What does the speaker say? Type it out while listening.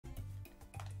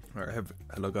Alright,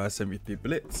 hello guys, 73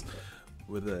 Blitz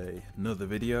with another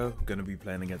video. Gonna be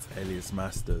playing against Alias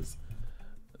Masters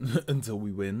until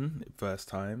we win first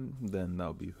time, then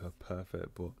that'll be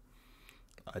perfect, but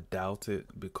I doubt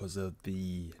it because of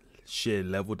the sheer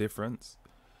level difference.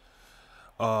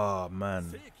 Oh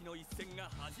man,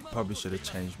 probably should have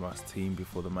changed my team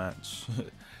before the match,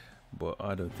 but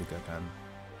I don't think I can.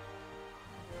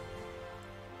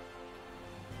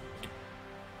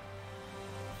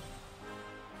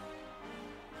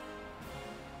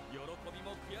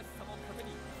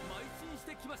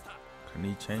 Can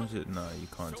he change it? No, you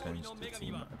can't change the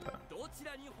team like that.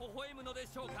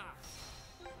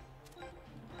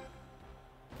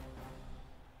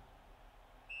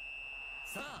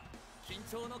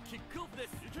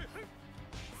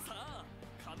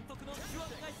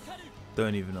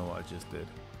 Don't even know what I just did.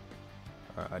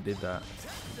 Alright, I did that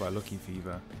by Lucky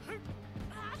Fever.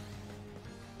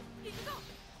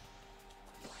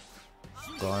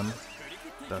 Gone.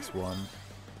 That's one.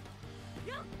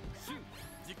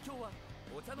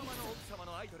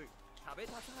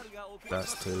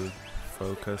 That's two.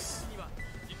 Focus.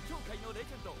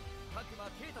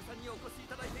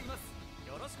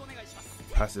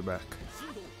 Pass it back.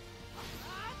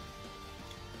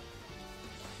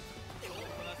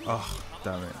 Oh,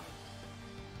 damn it.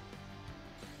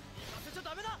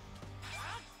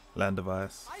 Land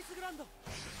device.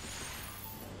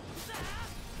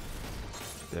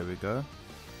 There we go.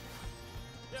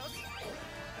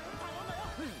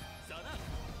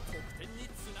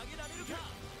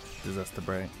 Disaster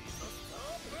break.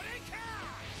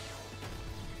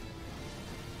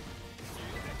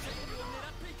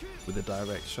 With a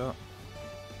direct shot.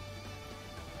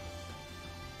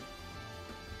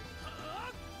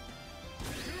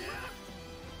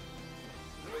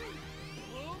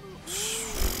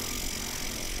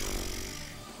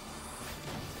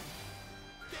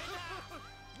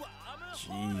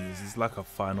 Jeez, it's like a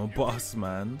final boss,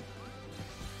 man.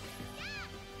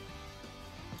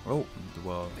 Oh,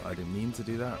 well, I didn't mean to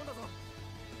do that.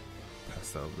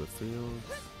 Pass over the field.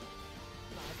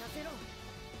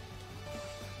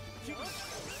 There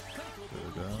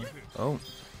we go. Oh.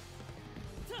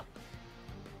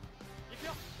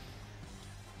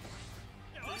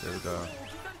 There we go.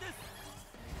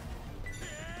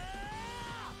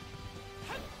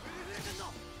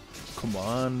 Come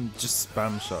on, just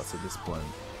spam shots at this point.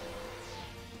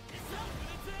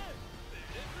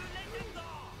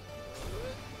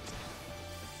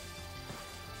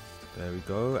 There we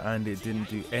go, and it didn't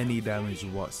do any damage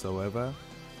whatsoever.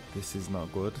 This is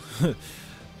not good.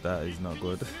 That is not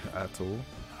good at all.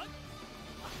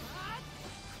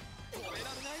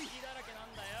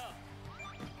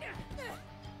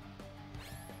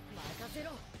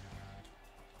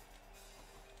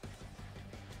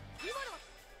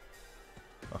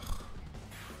 Ugh.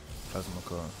 Plasma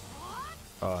car.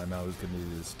 Oh, now he's gonna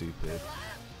do this stupid.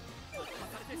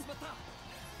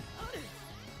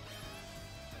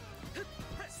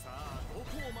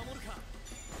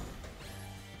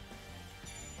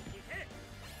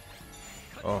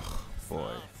 Oh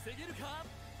boy.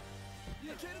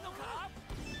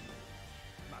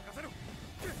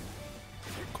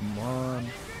 Come on.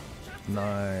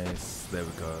 Nice. There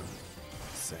we go.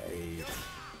 Save.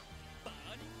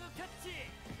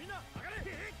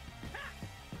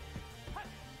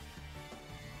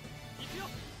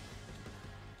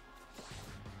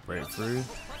 Breakthrough.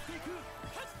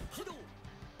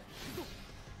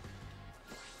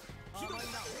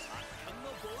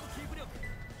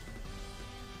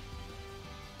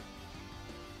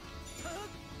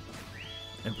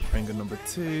 Emperor Finger number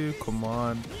 2, come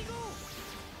on.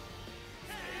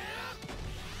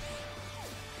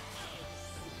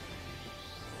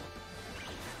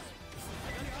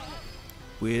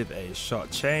 With a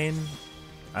shot chain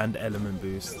and element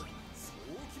boost.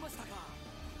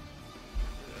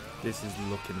 This is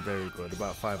looking very good,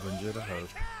 about 500 I hope.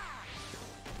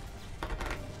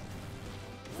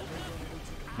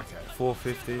 Okay,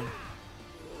 450.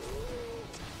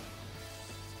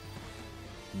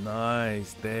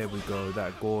 Nice, there we go.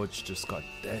 That gorge just got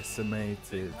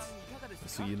decimated.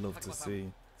 That's what you love to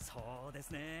see.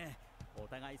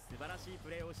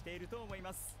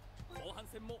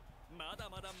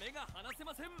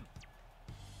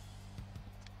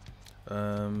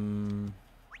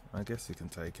 I guess you can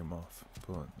take him off.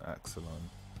 Put Axel on.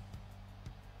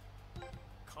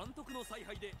 I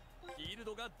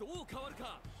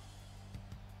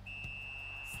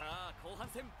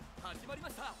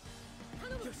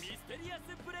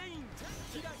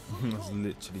was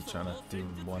literally trying to do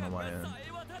one on my own.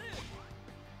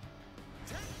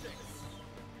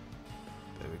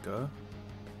 There we go.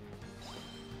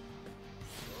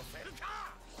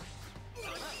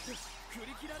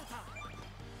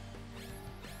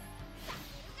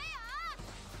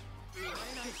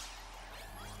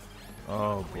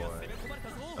 Oh boy.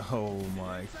 Oh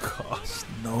my gosh.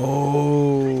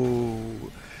 No.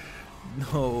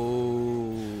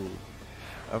 No.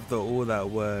 After all that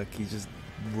work, he just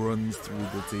runs through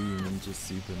the team and just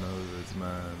supernovas,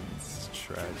 man. It's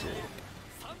tragic.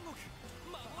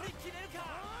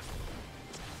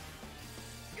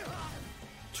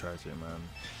 Tragic, man.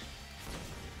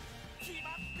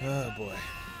 Oh boy.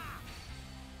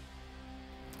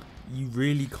 You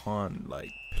really can't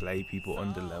like play people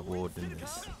under leveled in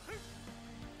this.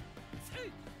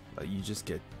 Like you just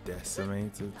get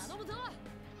decimated.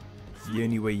 It's the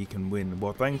only way you can win.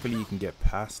 Well, thankfully you can get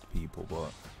past people,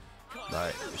 but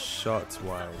like shots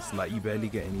wise, like you barely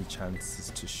get any chances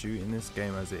to shoot in this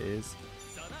game as it is.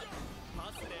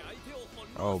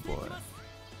 Oh boy.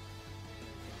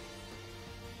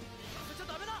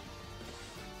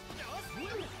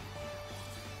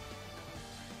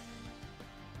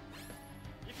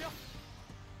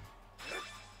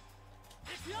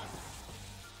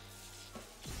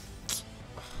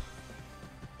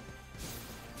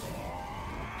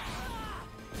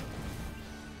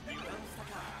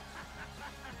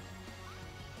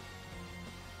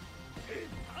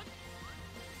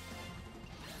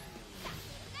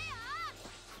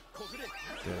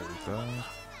 There we go.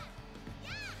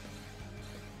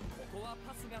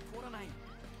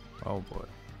 Oh boy.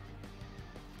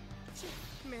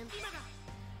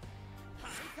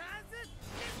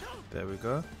 There we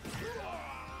go.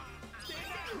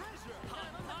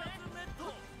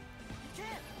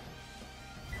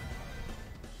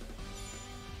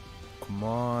 Come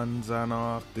on,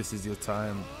 Zanak, this is your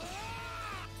time.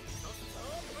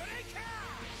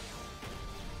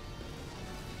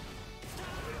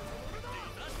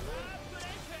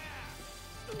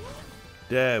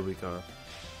 There we go.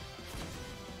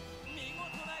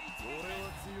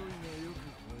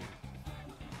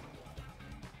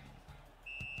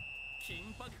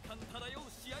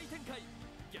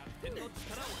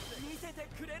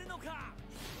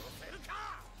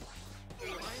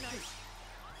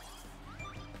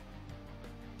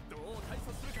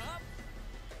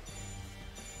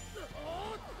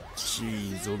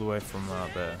 Jeez, all the way from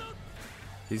out there.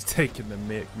 He's taking the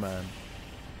mick, man.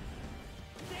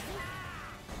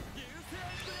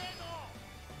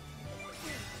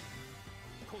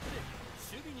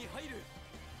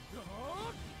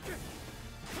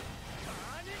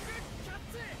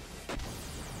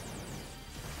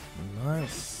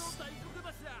 Nice.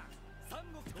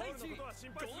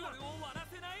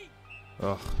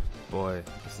 Oh boy,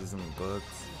 this isn't good.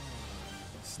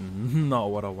 It's not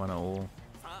what I want at all.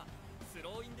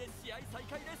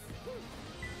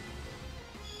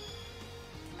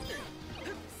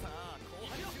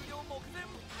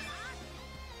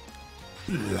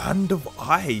 Land of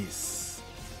Ice.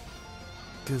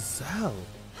 Gazelle.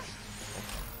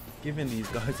 Giving these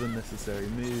guys unnecessary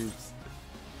moves.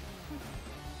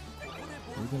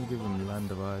 We're gonna give him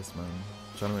Land of Ice, man.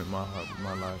 Trying to make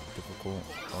my life difficult.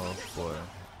 Oh boy.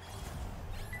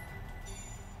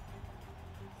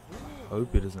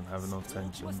 Hope he doesn't have enough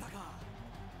tension.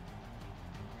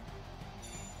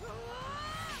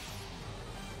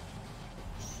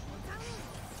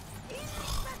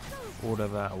 All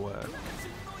of that work.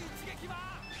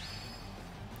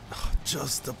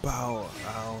 Just about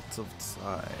out of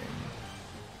time.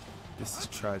 This is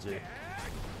tragic.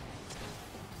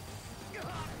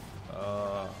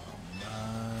 Oh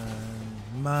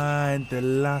man, the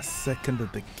last second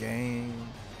of the game.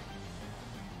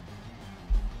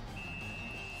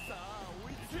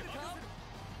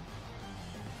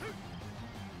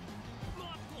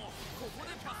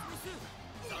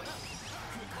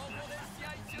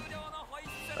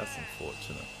 That's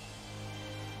unfortunate.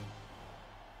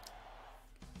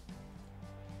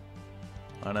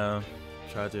 I know,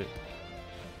 tragic.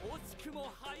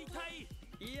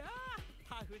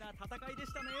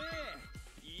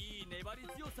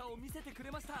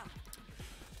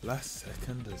 Last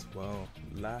second as well.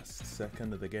 Last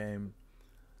second of the game.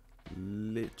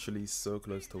 Literally so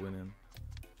close to winning.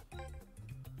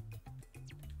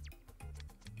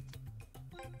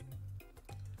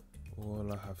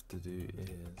 All I have to do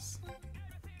is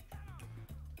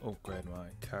upgrade my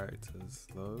characters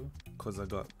though, because I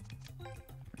got, I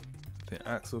think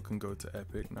Axel can go to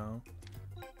epic now.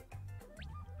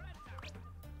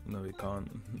 No, he can't.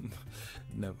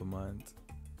 Never mind.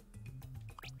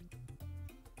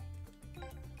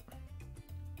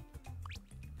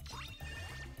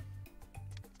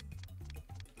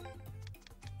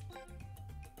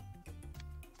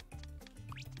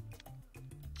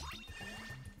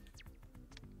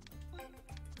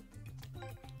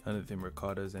 I don't think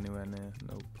Ricardo's anywhere near.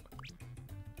 Nope.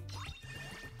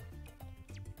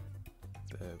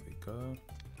 There we go.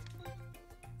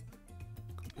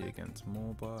 Compete against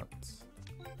more bots.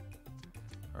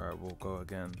 Alright, we'll go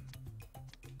again.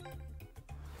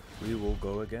 We will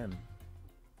go again.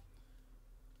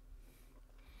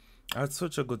 I had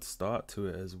such a good start to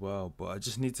it as well, but I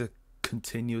just need to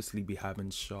continuously be having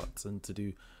shots and to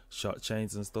do shot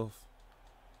chains and stuff.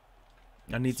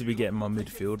 I need to be getting my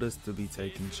midfielders to be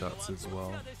taking shots as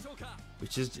well,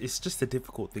 which is, it's just a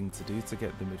difficult thing to do, to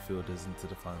get the midfielders into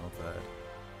the final third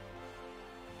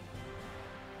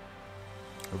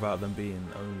without them being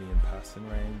only in passing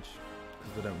range,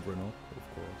 because they don't run up, of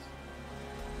course.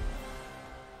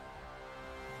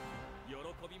 喜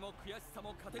びも悔しさ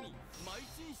も糧に邁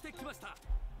進してきました。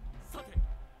さて、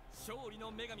勝利の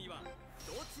女神は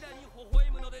どちらに微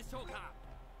笑むのでしょうか。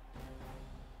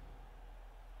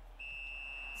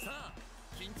さあ、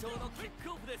緊張のキッ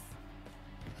クオフです。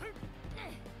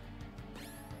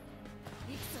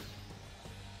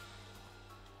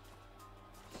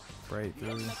Break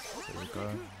through. There we go.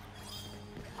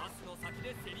 パスの先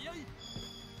で競り合い。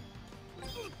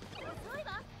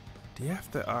 Do you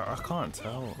have to? I can't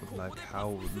tell like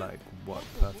how, like what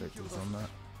perfect is on that.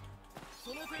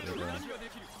 There we go.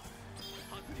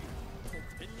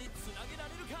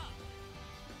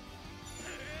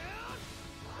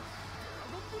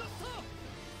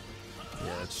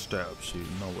 Yeah, it's straight up shoot,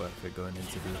 not worth it going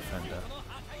into the defender.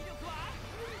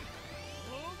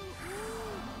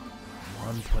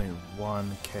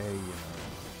 1.1k, you know.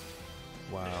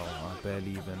 Wow, I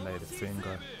barely even laid a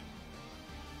finger.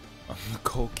 I'm the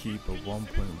goalkeeper, 1.1k.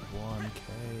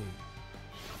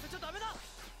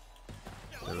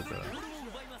 There we go.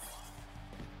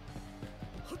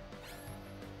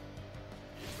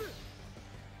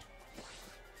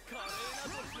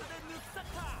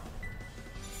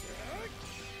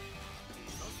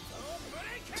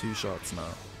 Two shots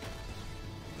now.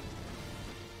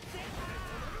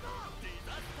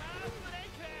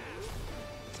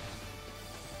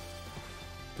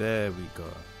 There we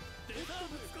go.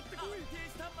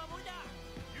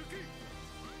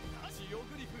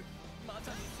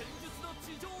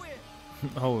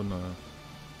 Oh no.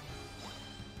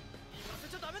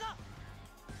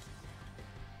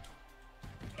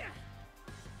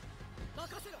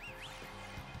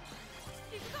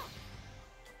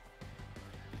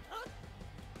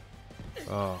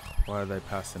 Oh, why are they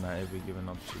passing at every given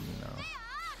opportunity now?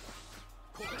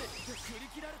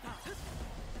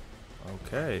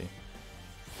 Okay.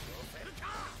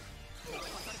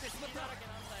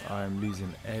 I'm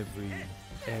losing every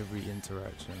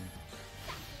interaction.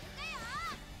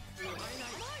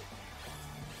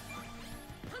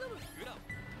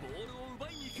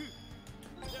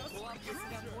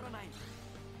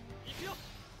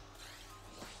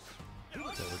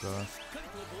 There we go.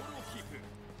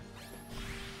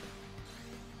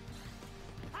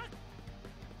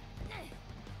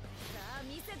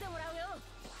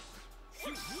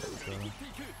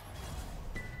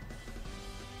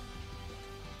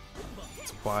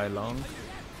 It's by long.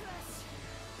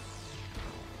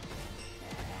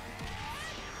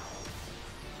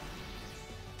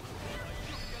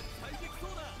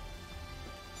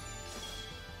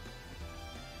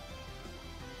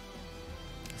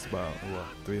 It's about what,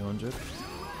 300?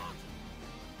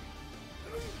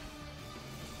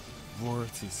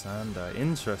 Royalty Sander,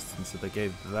 interesting. So they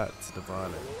gave that to the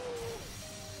Violet.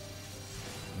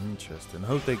 Interesting. I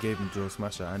hope they gave him Drill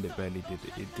Smasher, and it barely did.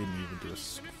 It didn't even do a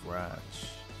scratch.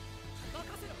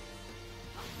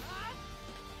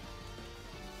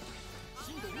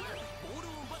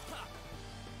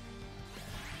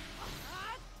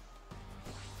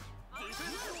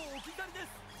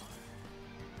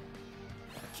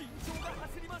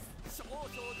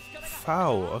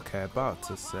 Foul. Okay, about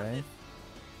to say.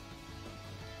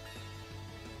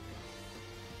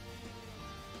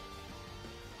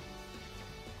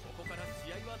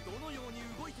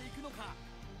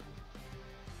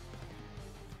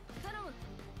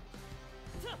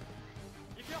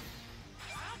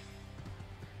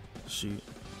 Shoot.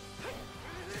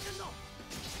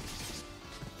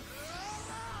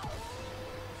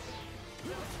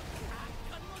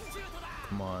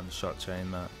 Come on, shot chain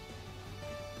that.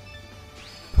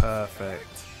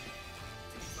 Perfect.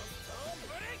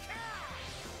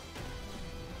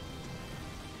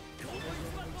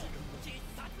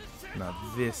 Now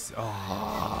this, I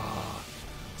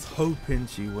was hoping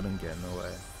she wouldn't get in the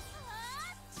way.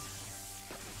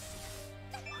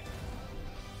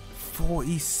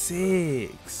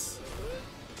 46.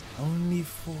 Only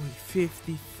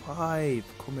 55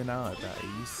 coming out of that.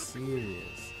 Are you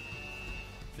serious?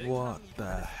 What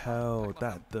the hell?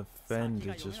 That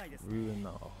defender just ruined the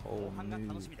whole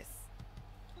move.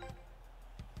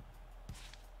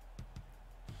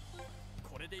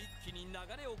 これで一気に流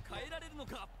れを変えられるの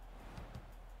か。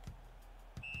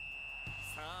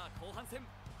さあ後半戦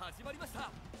始まりました。寄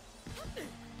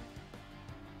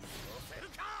せる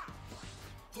か。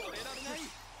止められない。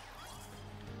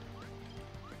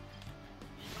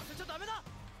行かせちゃダメだ。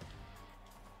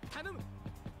頼む。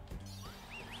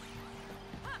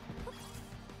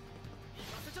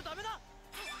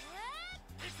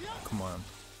Come on.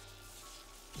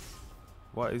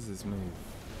 What is this move?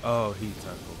 Oh, heat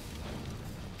tackle.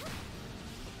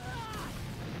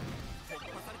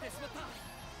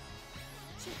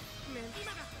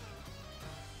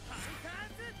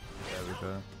 There we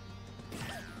go.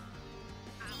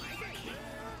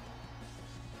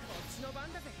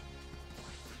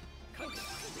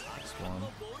 Next one.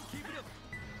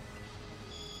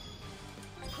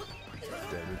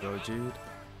 There we go, Jude.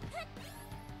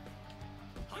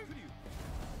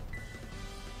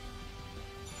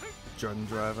 Dragon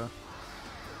Driver.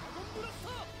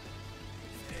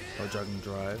 Or Dragon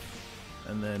Drive.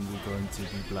 And then we're going to be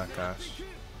Black Ash.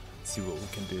 See what we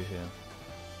can do here.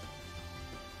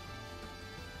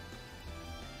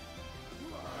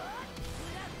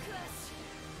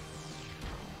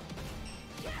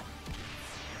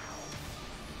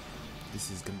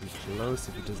 This is going to be close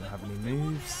if he doesn't have any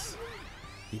moves.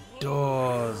 He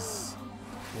does.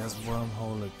 He has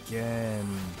Wormhole again.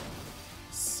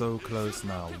 So close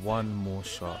now. One more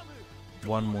shot.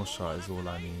 One more shot is all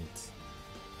I need.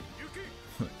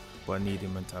 But I need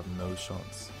him to have no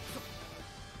shots.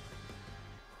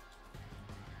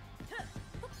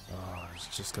 Oh, he's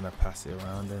just gonna pass it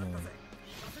around anyway.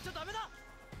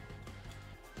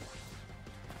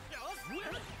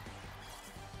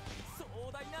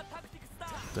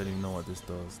 Don't even know what this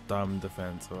does. Dumb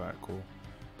defense. Alright, cool.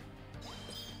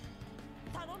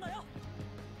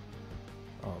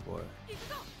 Oh boy.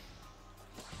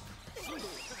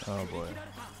 Oh boy.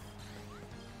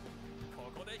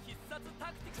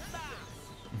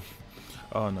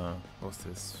 Oh no, what's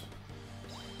this?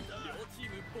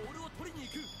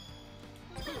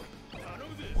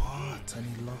 What? And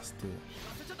he lost it.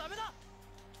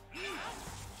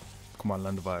 Come on,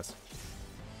 land device.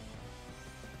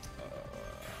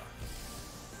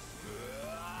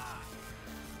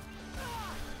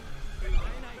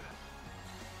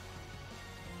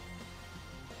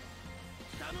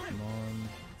 Come on.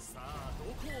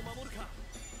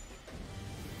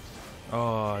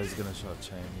 Oh, he's gonna shot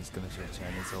chain. He's gonna shot chain.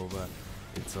 It's over.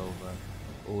 It's over.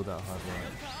 All that hard work.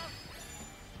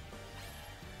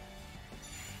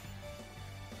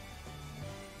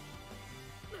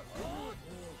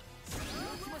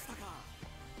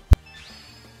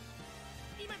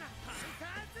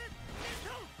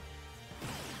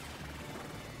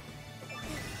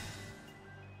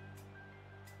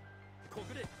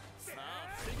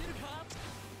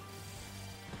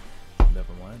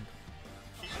 Never mind.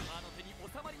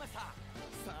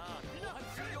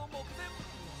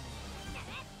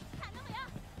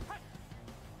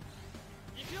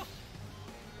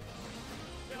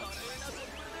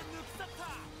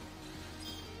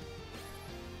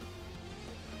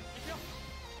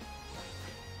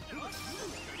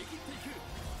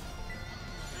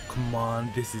 Come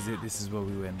on, this is it. This is where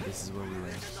we win. This is where we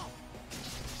win.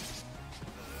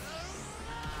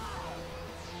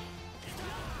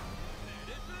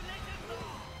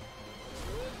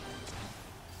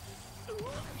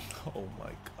 Oh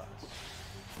my gosh.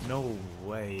 No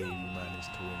way you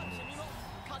managed to win this.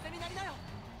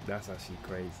 That's actually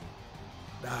crazy.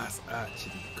 That's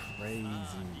actually crazy.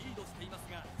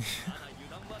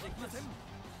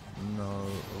 No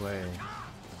way.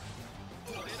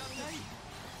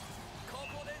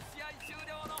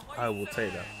 I will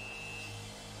take that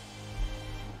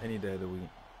any day of the week.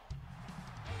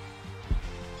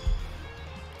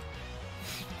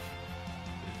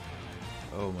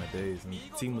 Oh my days, and the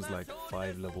team was like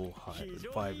 5 levels higher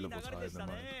than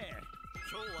mine.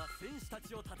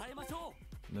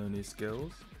 No new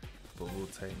skills, but we'll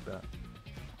take that.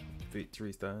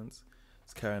 Victory stones.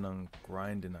 It's carrying on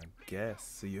grinding, I guess.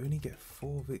 So you only get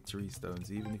 4 victory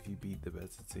stones even if you beat the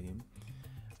better team.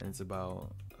 And it's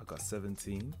about, I got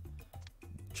 17.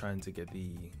 Trying to get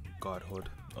the Godhood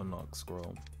unlock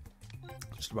scroll.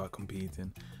 Just about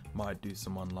competing. Might do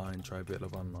some online, try a bit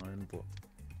of online, but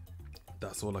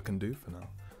that's all I can do for now.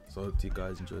 So I hope you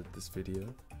guys enjoyed this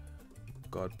video.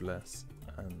 God bless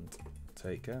and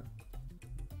take care.